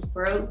nothing is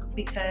broke,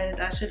 because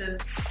I should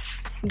have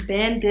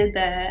been did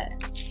that.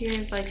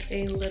 Here's like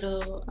a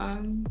little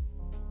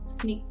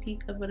sneak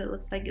peek of what it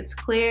looks like. It's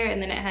clear,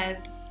 and then it has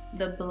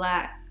the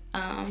black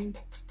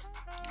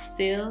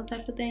seal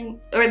type of thing,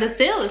 or the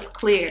seal is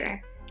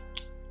clear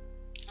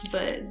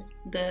but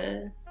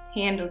the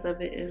handles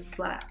of it is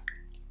black.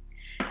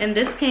 And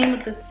this came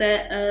with a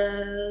set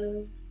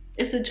of,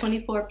 it's a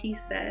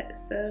 24-piece set,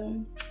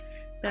 so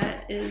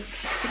that is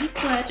pretty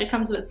clutch. It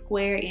comes with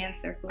square and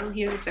circle.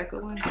 Here's a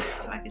circle one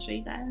so I can show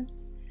you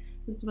guys.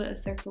 This is what a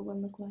circle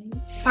one look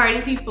like.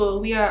 Party people,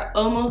 we are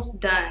almost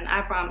done,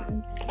 I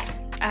promise.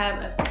 I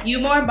have a few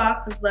more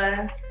boxes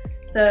left.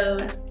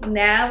 So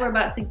now we're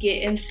about to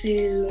get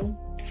into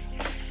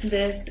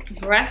this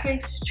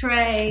breakfast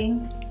tray.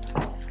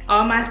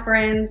 All my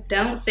friends,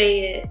 don't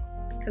say it,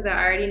 because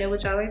I already know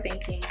what y'all are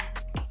thinking.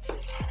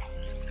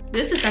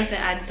 This is something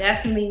I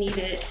definitely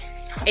needed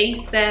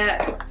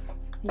ASAP,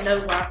 no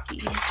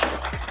Rocky.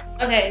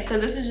 Okay, so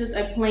this is just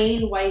a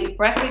plain white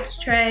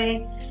breakfast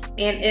tray,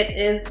 and it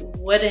is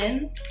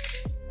wooden.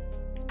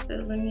 So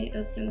let me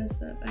open this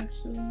up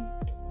actually.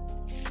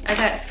 I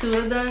got 2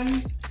 of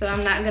them, so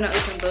I'm not gonna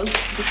open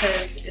both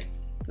because it's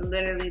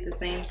literally the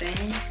same thing.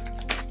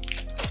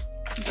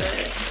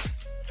 But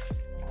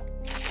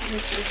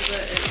this is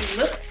what it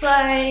looks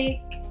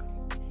like.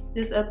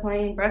 Just a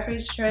plain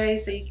breakfast tray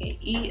so you can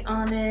eat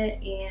on it,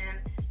 and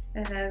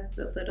it has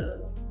the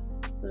little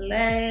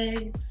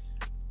legs.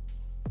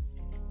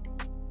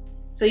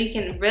 So you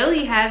can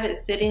really have it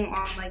sitting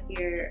on like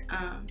your,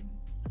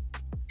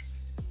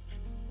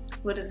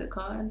 what is it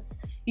called?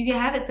 You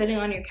can have it sitting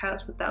on your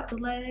couch without the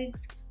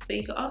legs, but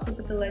you can also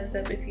put the legs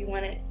up if you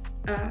want it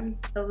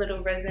a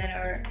little resin,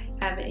 or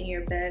have it in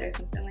your bed or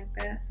something like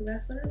that. So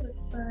that's what it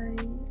looks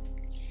like.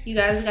 You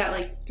guys got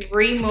like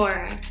 3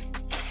 more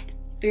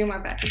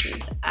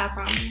packages, I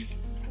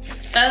promise.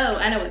 Oh,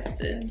 I know what this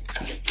is.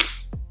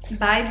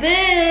 Buy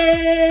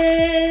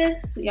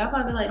this. Y'all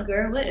probably like,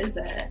 girl, what is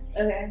that?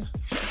 Okay,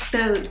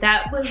 so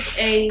that was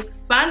a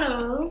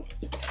funnel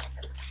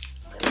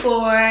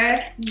for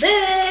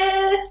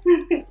this.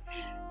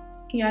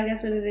 Can y'all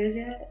guess what it is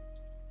yet?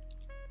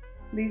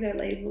 These are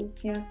labels,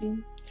 can y'all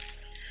see?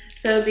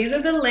 So these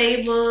are the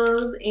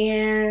labels,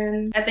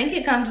 and I think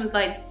it comes with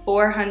like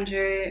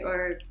 400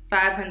 or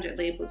 500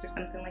 labels or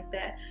something like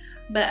that.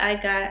 But I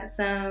got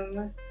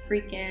some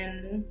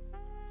freaking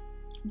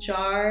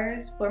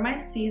jars for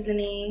my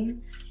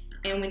seasoning,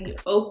 and when you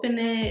open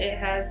it, it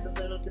has the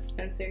little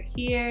dispenser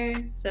here.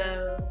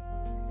 So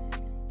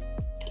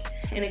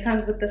And it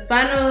comes with the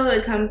funnel.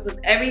 It comes with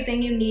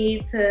everything you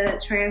need to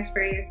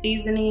transfer your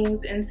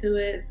seasonings into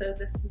it. So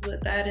this is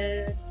what that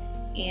is.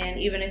 And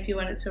even if you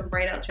wanted to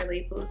write out your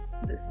labels,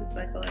 this is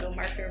like a little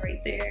marker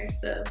right there.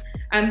 So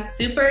I'm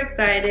super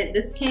excited.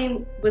 This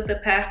came with a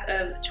pack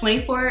of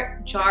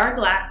 24 jar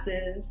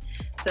glasses.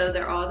 So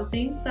they're all the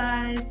same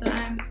size. So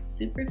I'm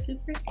super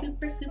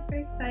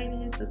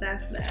excited. So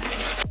that's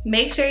that.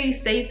 Make sure you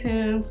stay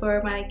tuned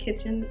for my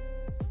kitchen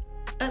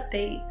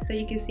update so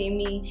you can see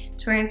me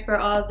transfer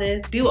all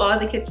this, do all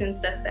the kitchen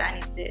stuff that I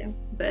need to do.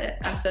 But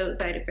I'm so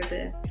excited for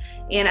this.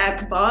 And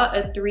I bought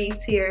a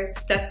 3-tier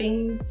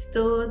stepping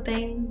stool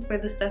thing for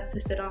the stuff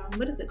to sit on.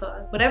 What is it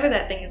called? Whatever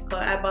that thing is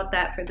called. I bought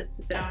that for this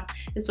to sit on.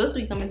 It's supposed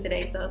to be coming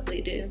today, so hopefully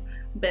it do.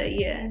 But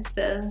yeah,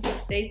 so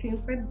stay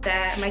tuned for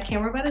that. My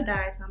camera about to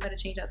die, so I'm about to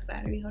change out the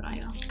battery. Hold on,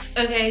 y'all.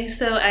 Okay,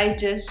 so I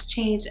just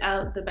changed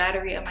out the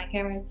battery of my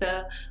camera.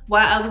 So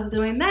while I was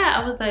doing that,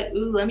 I was like,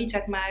 ooh, let me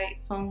check my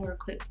phone real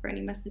quick for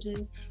any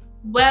messages.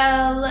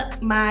 Well,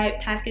 my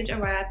package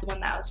arrived, the one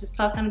that I was just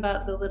talking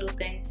about, the little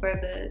thing for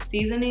the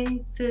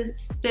seasonings to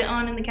sit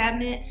on in the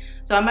cabinet.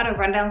 So I'm about to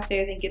run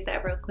downstairs and get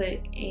that real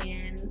quick,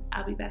 and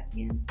I'll be back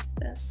again.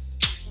 So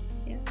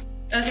yeah.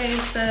 Okay,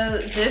 so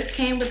this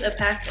came with a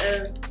pack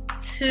of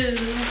 2,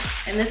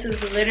 and this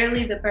is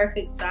literally the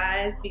perfect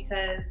size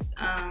because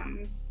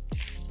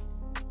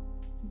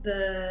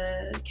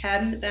the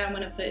cabinet that I'm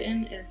gonna put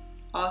in is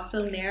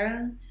also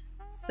narrow.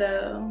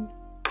 So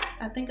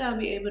I think I'll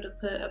be able to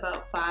put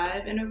about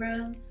 5 in a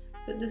row,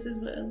 but this is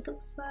what it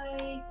looks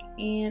like.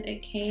 And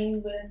it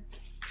came with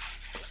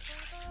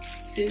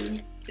 2.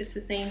 It's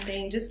the same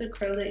thing, just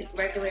acrylic,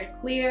 regular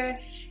clear.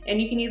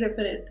 And you can either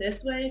put it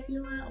this way if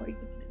you want, or you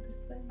can put it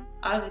this way.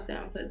 Obviously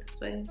I'm gonna put it this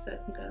way so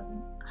it can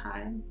go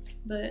high,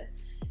 but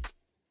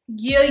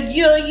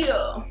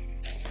yeah.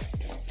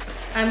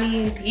 I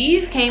mean,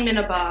 these came in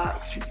a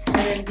box, and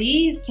then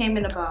these came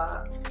in a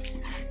box,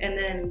 and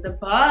then the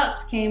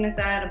box came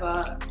inside a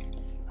box.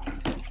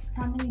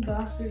 How many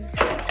boxes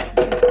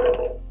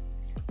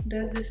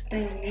does this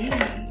thing need?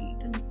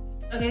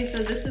 Okay,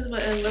 so this is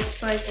what it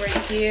looks like right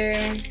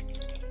here.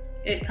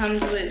 It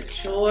comes with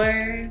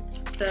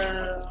drawers,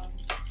 so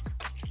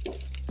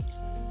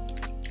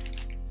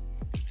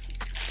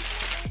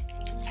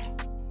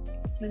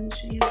let me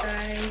show you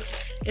guys.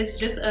 It's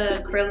just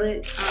an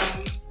acrylic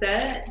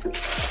set.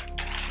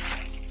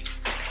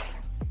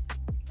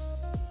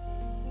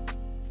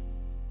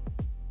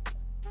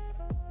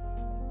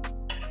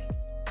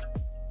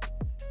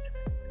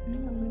 I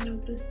don't know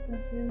what this stuff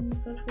is.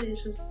 Hopefully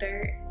it's just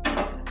dirt.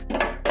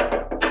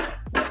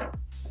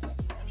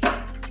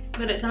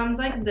 But it comes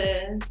like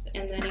this,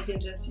 and then you can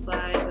just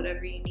slide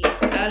whatever you need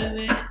out of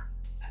it.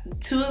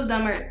 2 of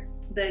them are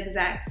the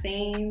exact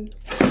same.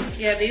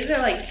 Yeah, these are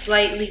like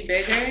slightly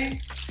bigger.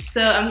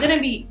 So I'm gonna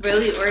be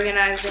really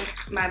organizing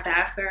my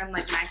bathroom,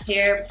 like my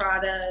hair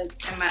products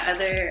and my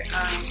other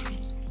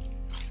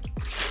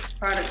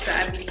products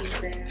that I be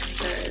using,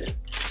 because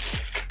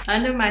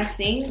under my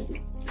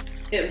sink,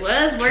 it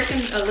was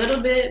working a little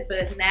bit,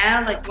 but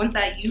now, like, once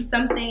I use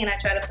something and I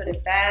try to put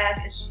it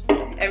back,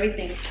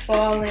 everything's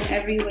falling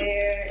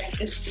everywhere,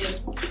 and it's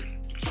just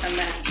a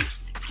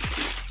mess.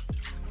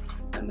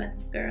 A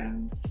mess, girl.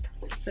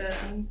 So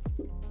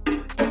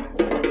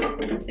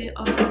they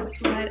all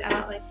slide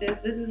out like this.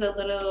 This is a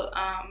little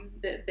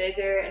bit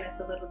bigger, and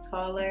it's a little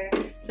taller.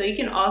 So you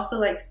can also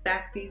like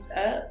stack these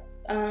up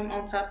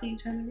on top of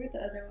each other. Where'd the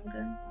other one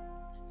go?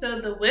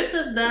 So the width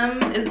of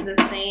them is the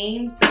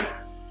same. So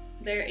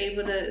they're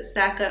able to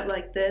stack up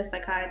like this,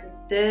 like how I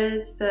just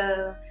did.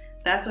 So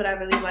that's what I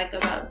really like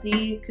about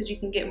these, because you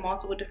can get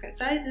multiple different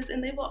sizes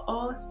and they will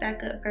all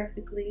stack up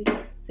perfectly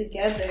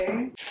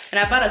together. And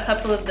I bought a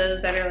couple of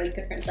those that are like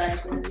different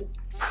sizes.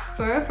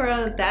 For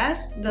real,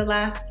 that's the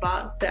last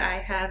box that I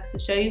have to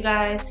show you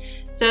guys.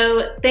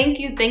 So thank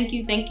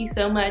you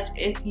so much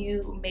if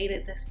you made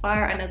it this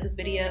far. I know this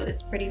video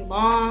is pretty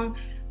long,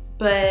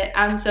 but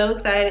I'm so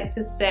excited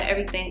to set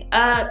everything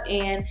up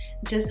and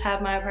just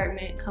have my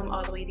apartment come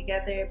all the way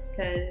together,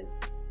 because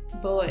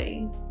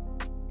boy,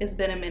 it's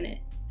been a minute.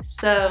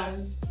 So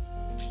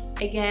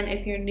again,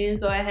 if you're new,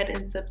 go ahead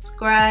and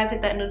subscribe,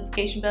 hit that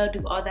notification bell,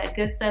 do all that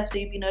good stuff so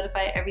you'll be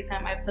notified every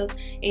time I post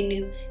a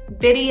new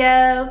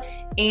video.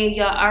 And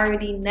y'all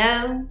already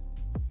know,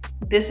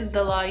 this is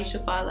the law you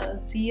should follow.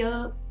 See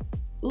y'all.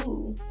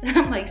 Ooh,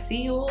 I'm like,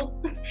 see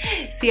y'all.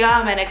 See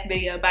y'all in my next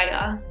video. Bye,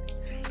 y'all.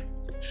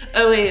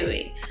 Oh,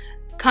 wait.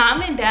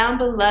 Comment down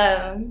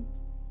below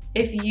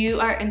if you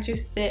are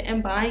interested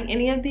in buying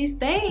any of these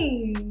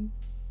things.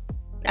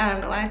 I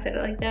don't know why I said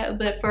it like that,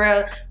 but for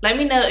real, let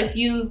me know if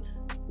you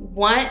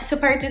want to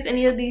purchase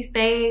any of these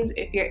things,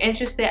 if you're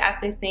interested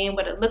after seeing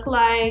what it looked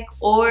like,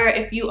 or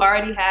if you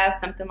already have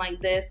something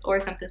like this or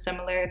something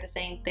similar, the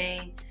same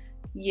thing.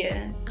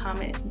 Yeah,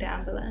 comment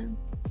down below.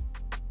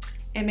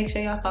 And make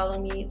sure y'all follow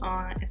me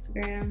on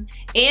Instagram.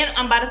 And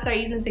I'm about to start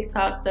using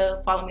TikTok,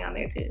 so follow me on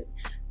there too.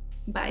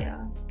 Bye,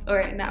 y'all.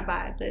 Or not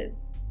bye, but